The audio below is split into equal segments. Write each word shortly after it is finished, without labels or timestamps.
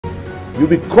You'll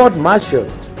be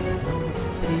court-martialed.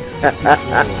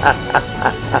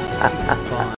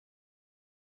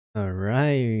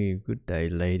 Alright, good day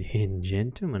ladies and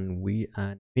gentlemen. We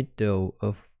are middle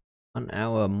of 1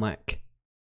 hour mark.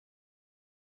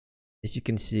 As you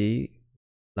can see,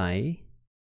 I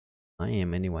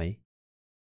am anyway.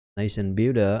 Nation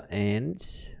builder and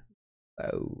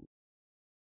oh,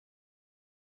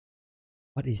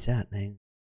 what is that name?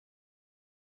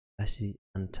 I see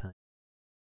untied.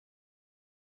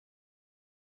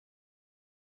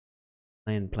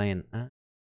 Plan.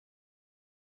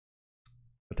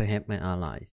 But I have my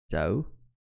allies, so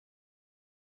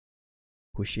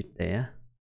push it there.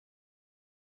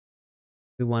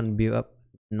 We want to build up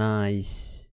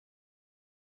nice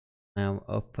amount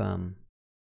of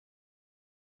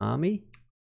army.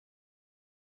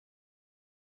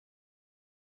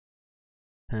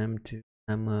 Time to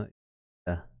hammer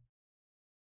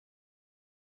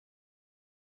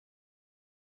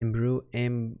improve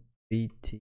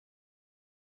MBT.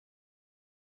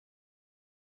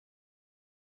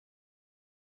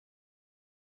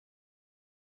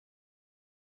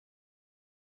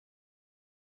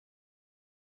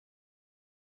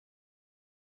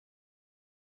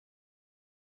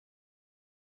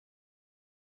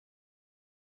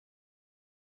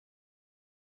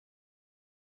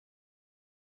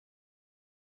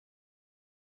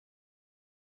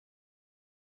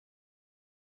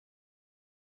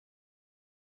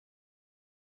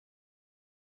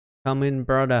 Come in,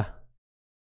 brother.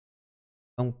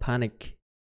 Don't panic.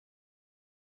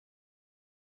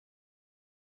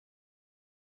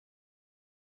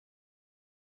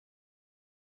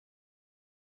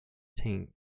 Think.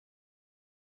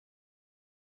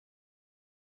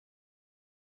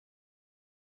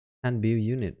 And build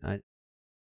unit.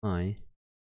 I.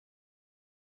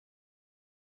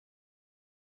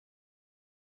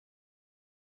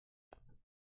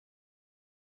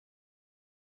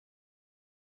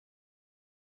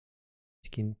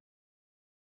 Skin.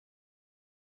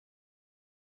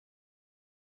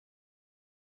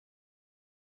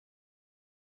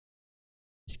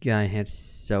 This guy had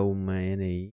so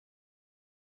many.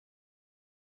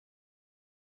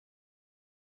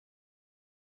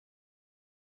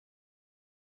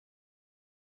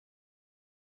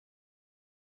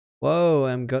 Whoa,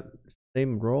 I'm got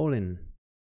same rolling.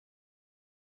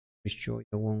 Be sure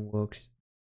your one works.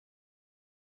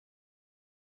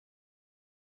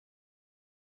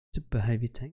 Super heavy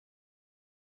tank.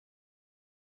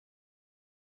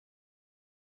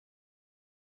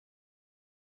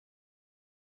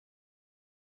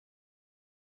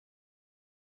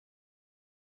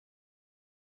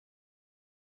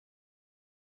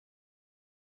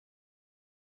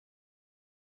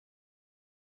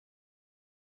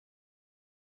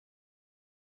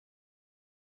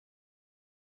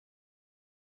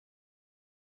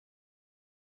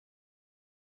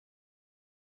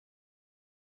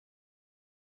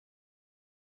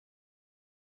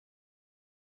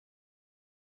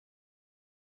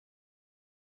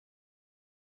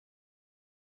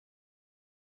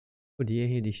 Oh dear,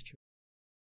 he destroyed.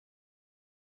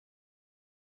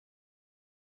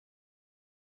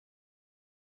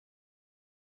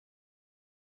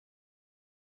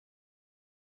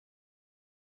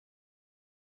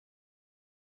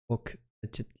 Okay,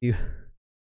 let's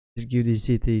give the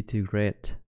city to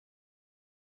red.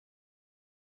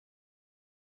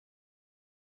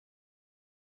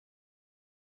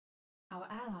 Our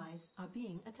allies are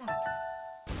being attacked.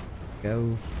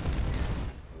 Go.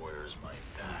 Where's my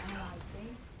Our allies'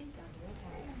 base is under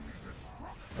attack.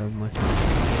 So much.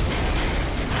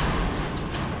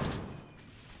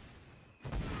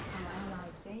 Our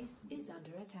allies' base is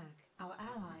under attack. Our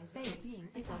allies' base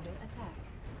is under attack.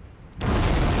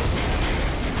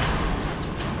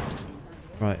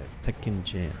 Right, taking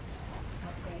jet.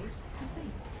 Upgrade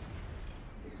complete.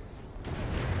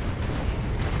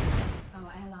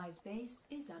 Our allies' base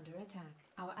is under attack.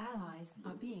 Our allies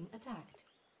are being attacked.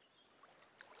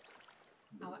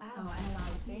 Our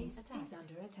allies' base is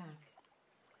under attack.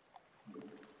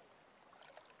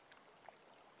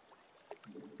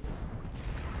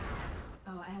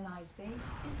 Our allies' base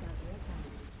is under attack.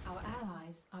 Our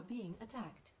allies are being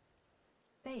attacked.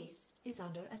 Base is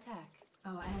under attack.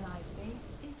 Our allies'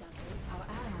 base is under attack. Our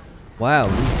allies. Wow,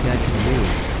 this guy can move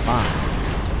fast.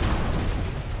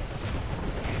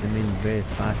 I mean, very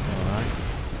fast, alright.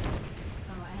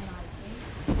 Our allies' base.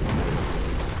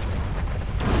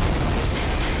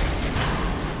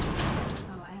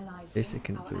 Our allies' This I base.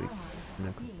 can Our do it. allies No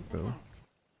are being control. attacked.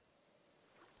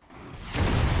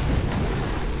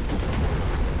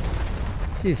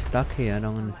 It's still stuck here, I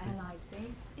don't Our understand. allies'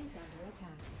 base is under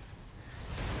attack.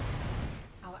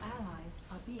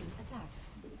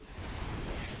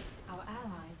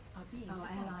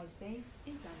 base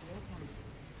is under attack.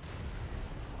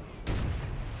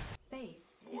 Base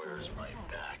is Where's under my attack.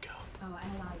 backup? Our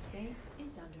allies' base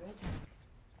is under attack.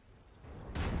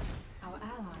 Our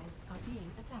allies are being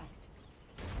attacked.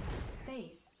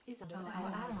 Base is under attack.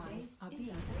 Our allies are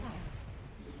being attacked.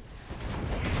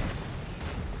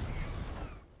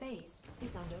 Base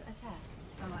is under attack.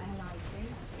 Our allies'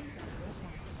 base is under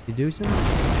attack. You do so?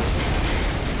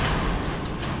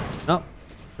 No,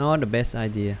 not the best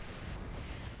idea.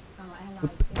 Our allies'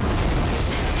 Oop.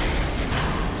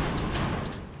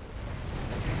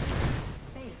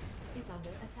 base is under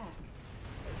attack.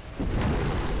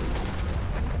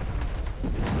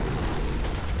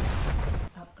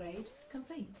 Upgrade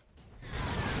complete.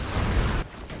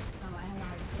 Our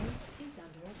allies' base is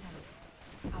under attack.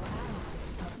 Our allies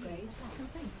upgrade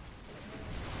complete.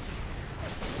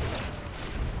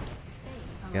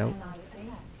 Base. Our Go. allies'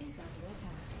 base is under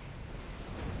attack.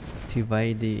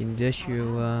 Activate the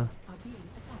industrial Are being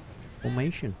attacked.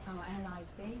 formation. Our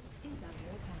allies' base is under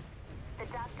attack. The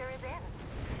doctor is in.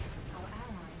 Our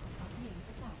allies are being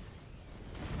attacked.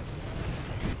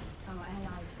 Our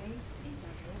allies' base is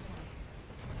under attack.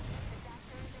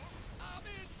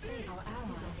 Our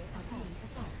allies are being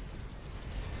attacked.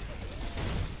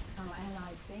 Our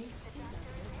allies' base is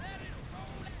under attack.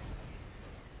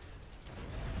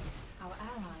 Our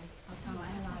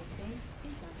allies base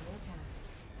is under attack.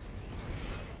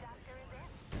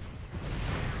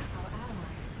 Our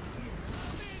allies are being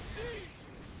attacked.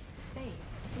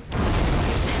 Base is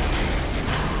under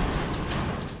attack.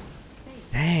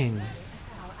 Dang, Our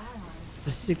allies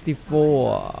the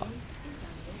 64. base is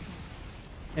under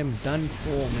attack. I'm done for,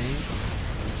 man.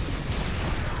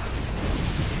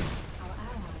 Our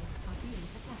allies are being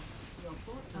attacked. Your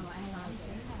forces. Our allies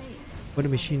base. What a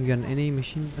machine gun? Any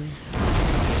machine gun?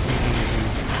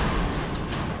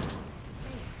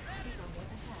 Base is under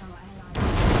attack. Our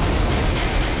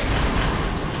allies.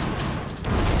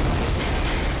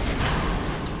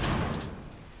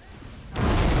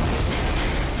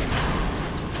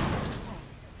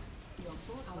 Your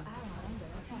forces. Our allies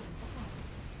are under attack.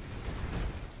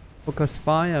 Focus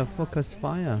fire, focus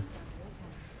fire.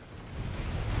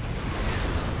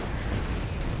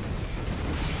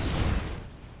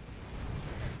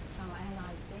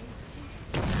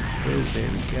 Oh, there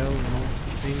we go. More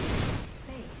thing.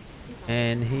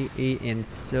 And he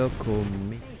encircled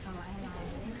me.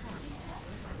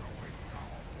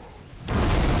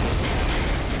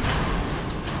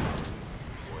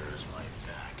 Where's my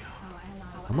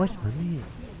backup? How much money?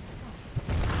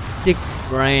 6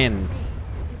 grand.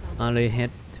 Only had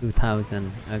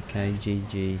 2,000. Okay,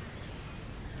 GG.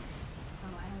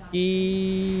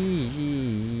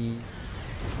 GG.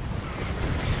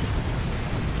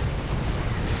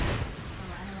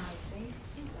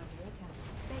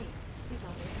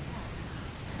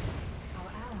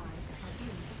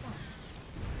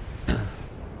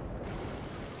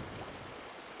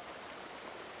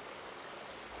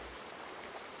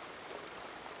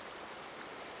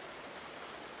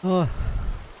 Oh,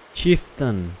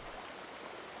 Chieftain.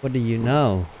 What do you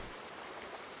know?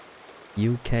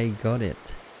 UK got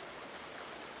it.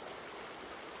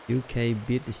 UK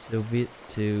beat the Soviet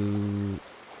to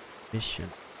mission.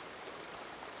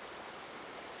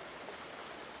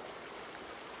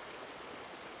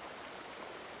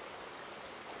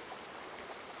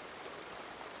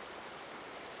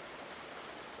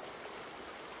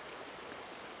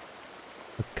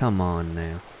 Oh, come on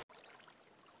now.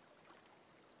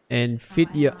 And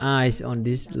fit your eyes on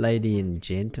this, lady and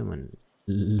gentlemen.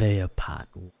 Leopard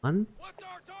 1.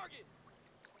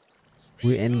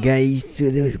 We engage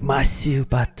to the massive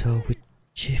battle with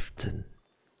Chieftain.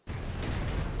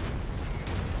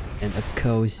 And of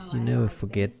course, you never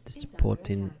forget the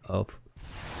supporting of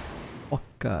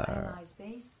Walker.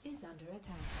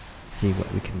 See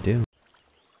what we can do.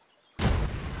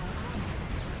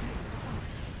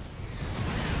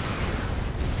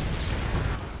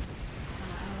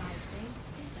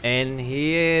 And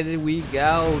here we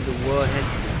go, the war has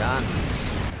begun.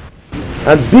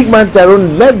 And Big Man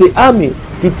Tyrone led the army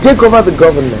to take over the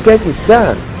government,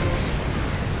 Kekistan.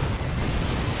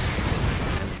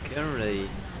 And currently,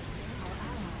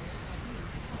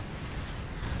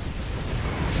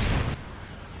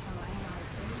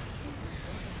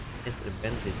 his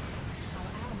advantage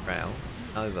round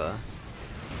over.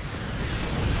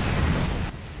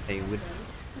 They would.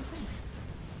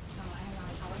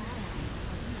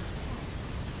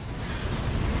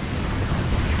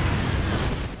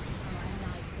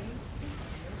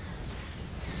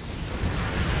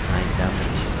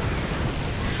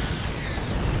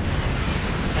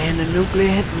 And a nuclear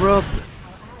hit drop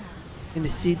in the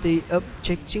city of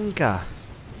Chechinka.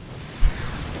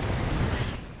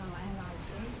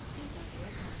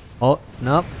 Oh,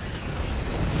 no.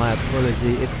 My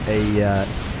apology, it's a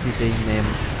city named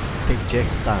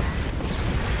Kekistan.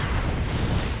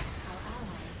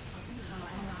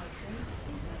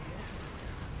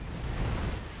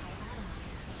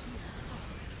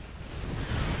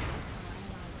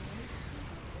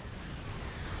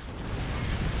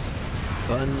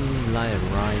 Burn like a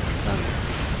rise sun.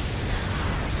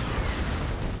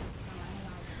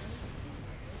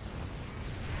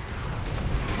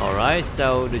 Alright,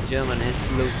 so the German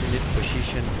has loosened its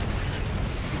position.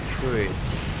 Retreat.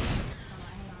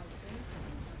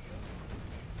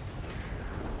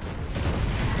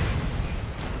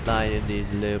 Like the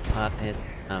Leopard has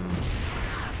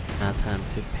had time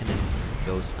to penetrate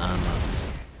those armor.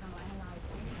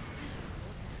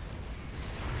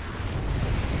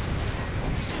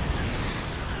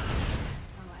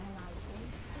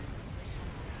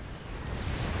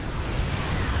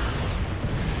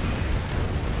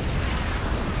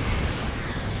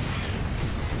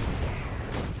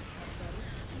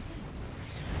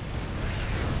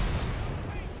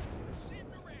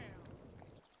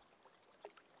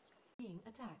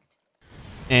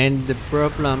 And the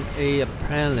problem is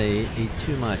apparently is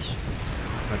too much.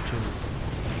 Not too much.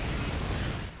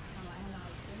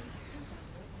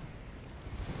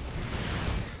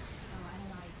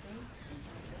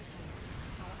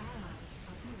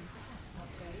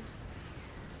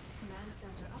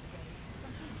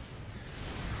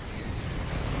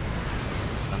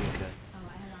 Bunker.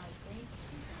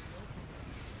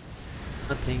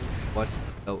 Nothing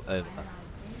whatsoever.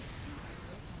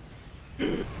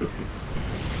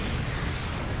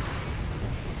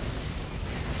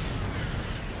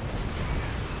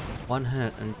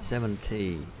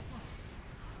 170.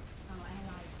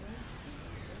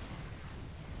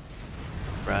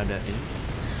 Rather in.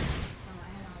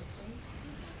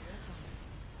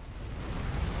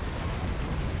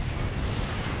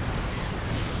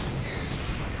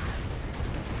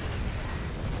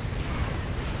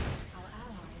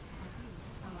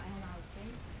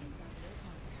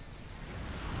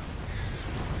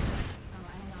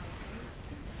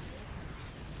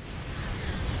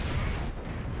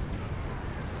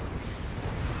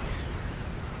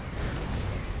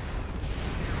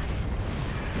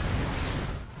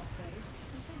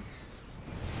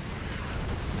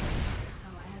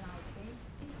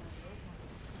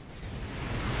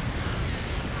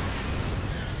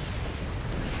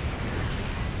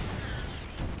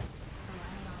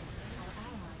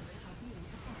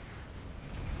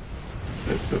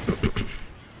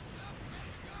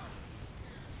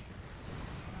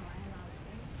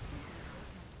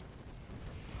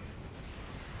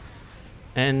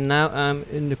 And now I'm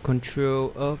in the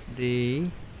control of the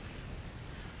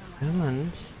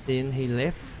German since he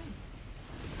left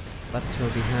battle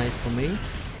behind for me,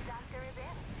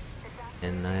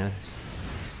 and I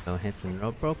had some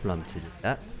no problem to do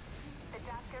that,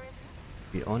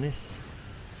 to be honest.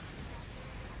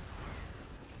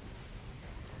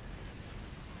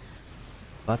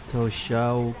 Battle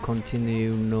shall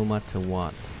continue no matter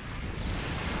what.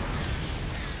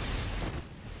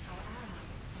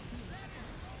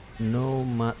 No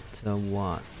matter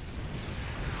what.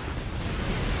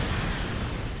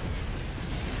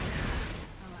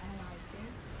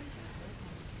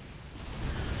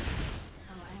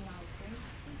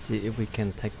 See if we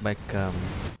can take back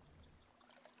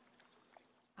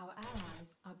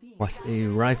what's a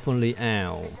rightfully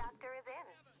owl.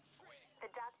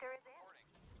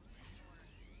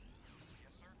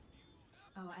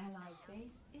 Our allies'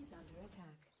 base is under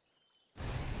attack.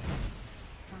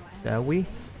 Shall we?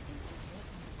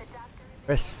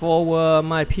 Press forward,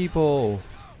 my people.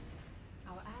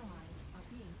 Our allies are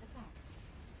being attacked.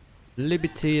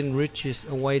 Liberty and riches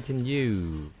awaiting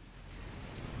you.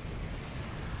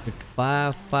 With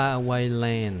far, far away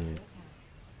land.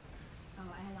 Our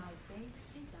allies' base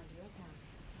is under attack.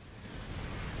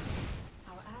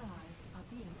 Our allies are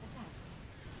being attacked.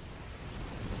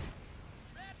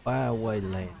 Far away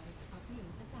land. Allies are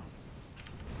being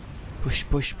attacked. Push,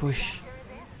 push, push.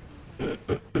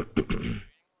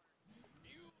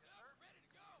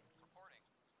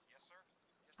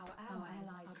 Our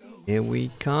allies' base. Here we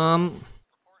come.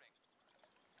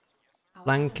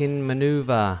 Flanking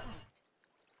maneuver.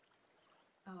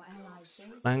 Our allies'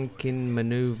 base. Flanking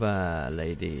maneuver,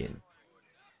 lady.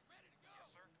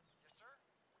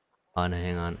 Oh no,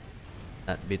 hang on.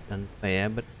 That bit unfair,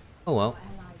 but oh well.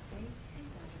 Allies' base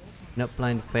is under attack. Not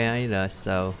playing fair either,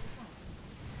 so.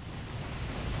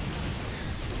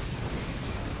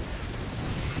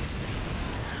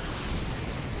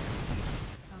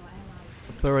 Our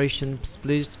allies' Operation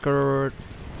Split Skirt.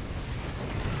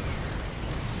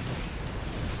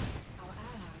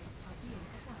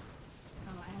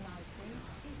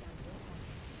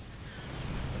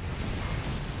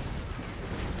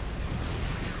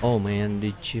 Oh man,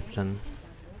 the chieftain.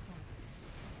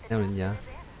 Now then, yeah.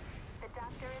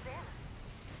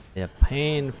 They are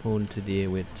painful to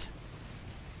deal with.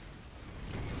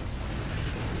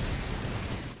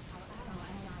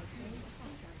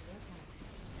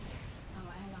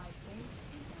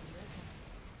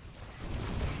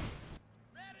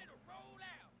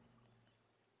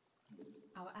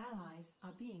 Our allies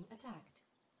are being attacked.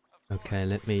 Okay,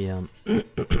 let me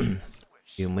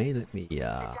you may let me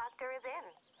Our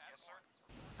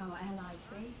allies'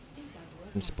 base is under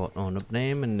attack. spot on of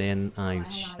them, and then I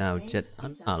shall get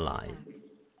an ally.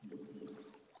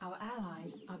 Our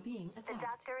allies are being attacked. The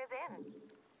doctor is in.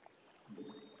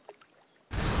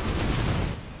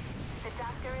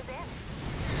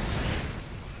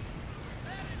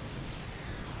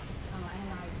 Our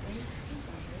allies' base is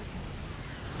under attack.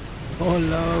 Oh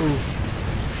no!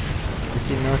 I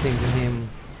see nothing to him.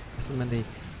 Somebody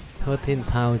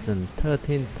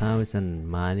 13,000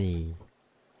 money.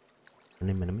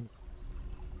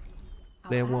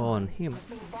 They were on him,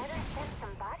 We better send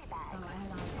some body bags. Our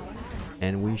allies are attacked.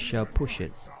 and we shall push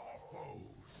it.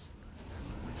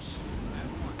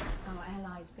 Our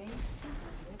allies' base is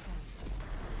under attack.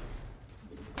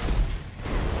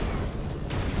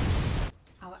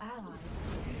 Our allies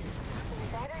We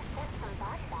better send some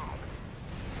body bags.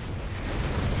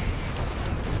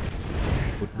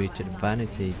 Would be to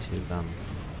vanity to them.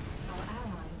 Our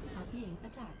allies are being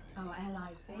attacked. Our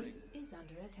allies' base is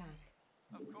under attack.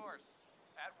 Of course.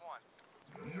 At once.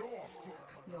 Your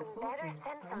Better forces send are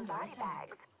some under body attack.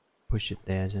 bags. Push it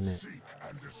there, isn't it?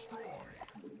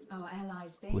 Our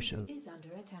allies' Push base it. is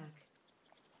under attack.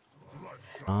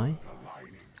 I.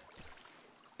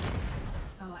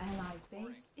 Our allies'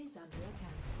 base is under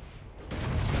attack.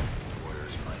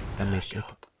 Where's my Damage it.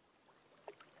 backup?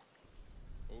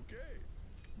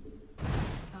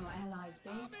 Our allies'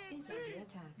 base is under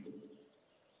attack.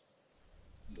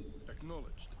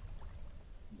 Acknowledged.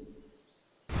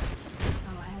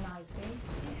 Our allies' base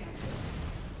is under attack.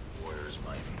 Where's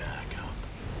my backup?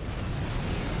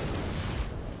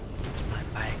 It's my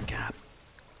backup.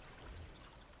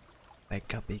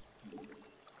 Backup it.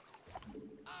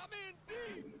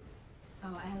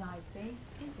 Our allies' base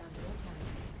is under attack.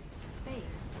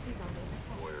 Base is under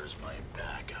attack. Where's my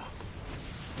backup?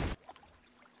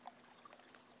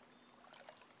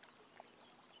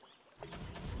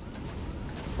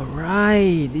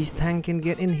 Alright, this tank can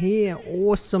get in here.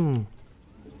 Awesome.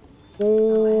 Our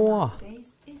Oh. allies'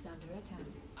 base is under attack.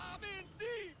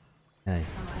 Hey, Our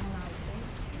allies'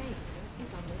 base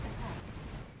is under attack.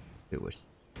 it was.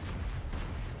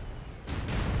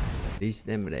 These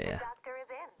them there. Doctor is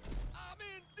in.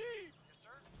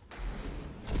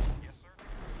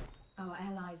 Our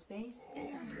allies' base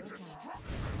is under attack.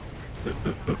 Our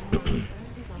allies'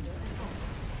 base is under attack.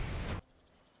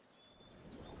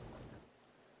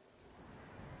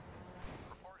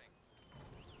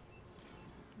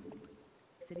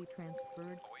 City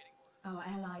transferred. Our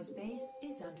allies' base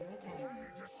is under attack.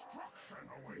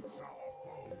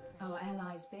 Our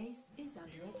allies' base is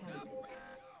under attack.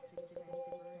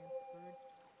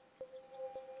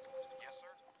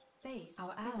 Base.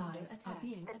 Our allies are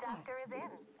being The attacked. doctor is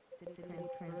in. City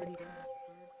transferred.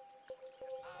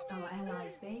 Our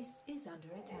allies' base is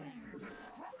under attack.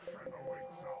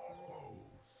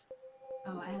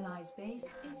 Our allies' base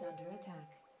is under attack.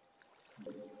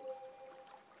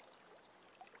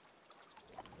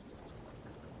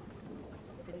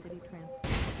 City transferred.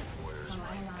 Our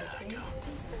allies' base is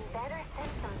We under better attack.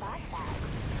 send some body bags.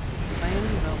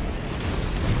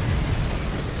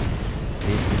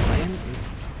 This is plan.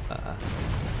 Our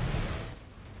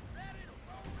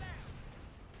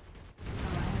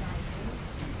allies' base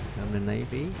is From the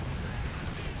Navy.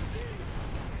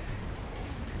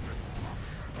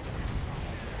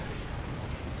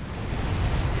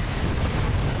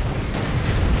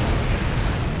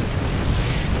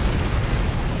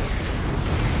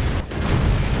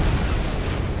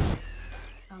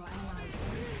 Our allies'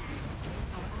 base is under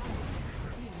our allies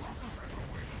are being attacked.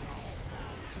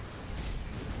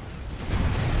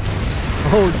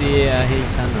 Oh dear, he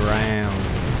turned around.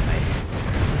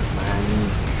 Man,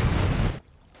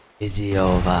 is he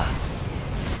over?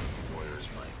 Where's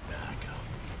my backup?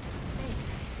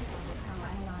 Base is under our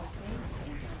allies' base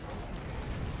is under attack.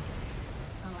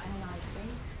 Our allies'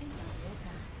 base is under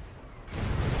attack.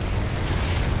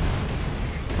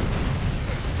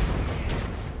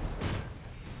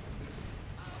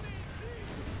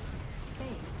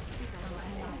 Base is under our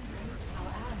allies' base. Our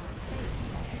allies' base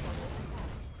is under attack.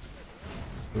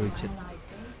 Reach Our it. allies'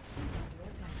 base is under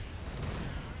attack.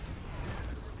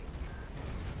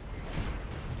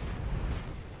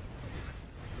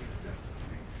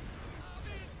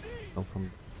 Go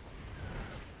from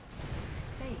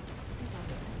Base is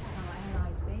under attack. Our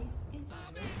allies' base is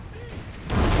under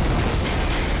attack.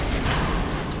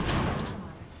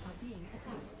 Allies are being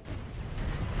attacked.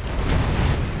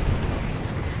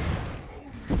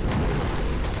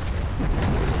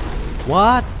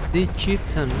 what? The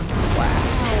chieftain? Wow.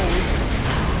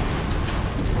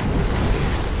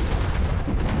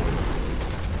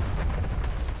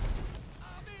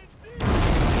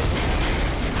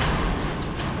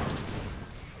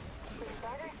 We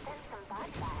better send some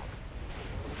body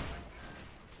bags.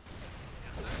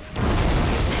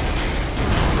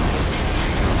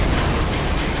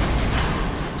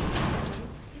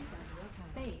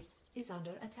 Base is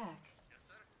under attack.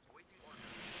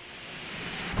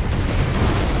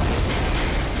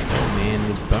 Oh man,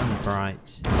 the burn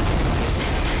bright.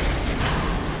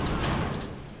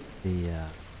 The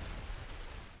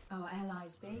Our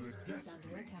allies' base is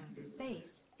under attack.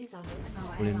 Base is under attack.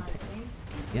 Our Brilliant. allies' base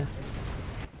is Yeah.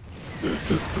 under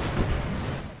attack.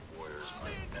 Where's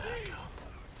my backup?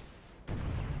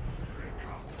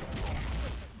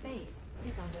 Base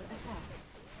is under attack.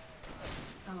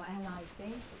 Our allies'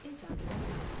 base is under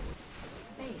attack.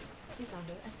 Base is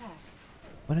under attack.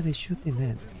 what are they shooting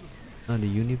at? Oh, the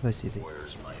university.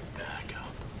 Where's my backup?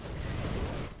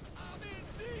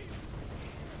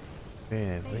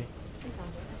 Where? Base is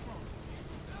under attack.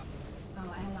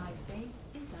 Our allies' base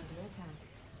is under attack.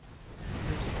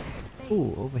 Base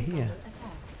Ooh, over is here. under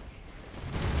attack.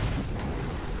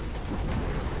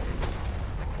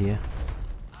 Yeah.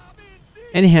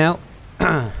 Anyhow,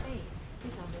 Base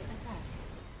is under attack.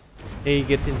 they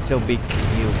getting so big,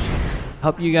 huge.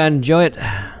 Hope you guys enjoy it. Is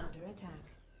under attack.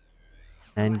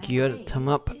 And give it a thumb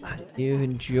up. You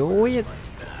enjoy it.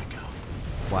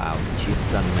 Wow,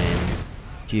 chieftain man.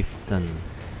 Chieftain.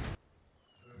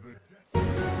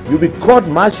 You'll be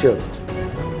court-martialed.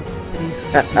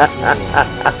 Base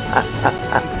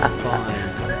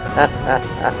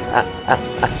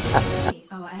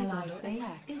our allies'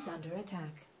 base is under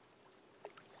attack.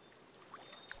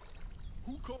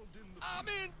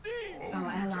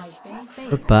 Our allies' base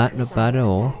Not bad, not bad at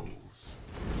all.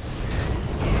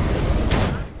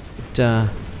 But,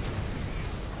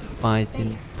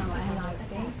 fighting Our allies'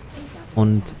 base is under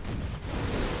und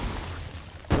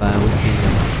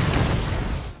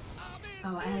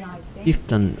Our allies' base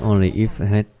chieftain only if I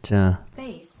had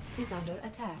base is under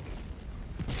attack.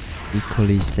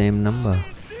 equally same number.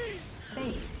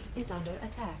 Base is under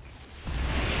attack.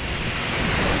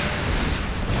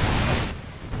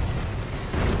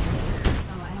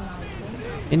 Our allies'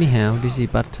 base Anyhow,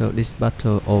 this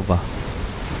battle over.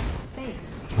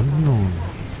 base Unknown.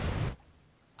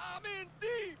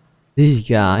 This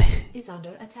guy, is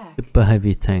under attack. super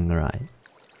heavy tank, right?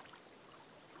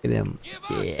 Get him.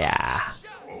 Yeah.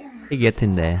 He get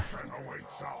in there.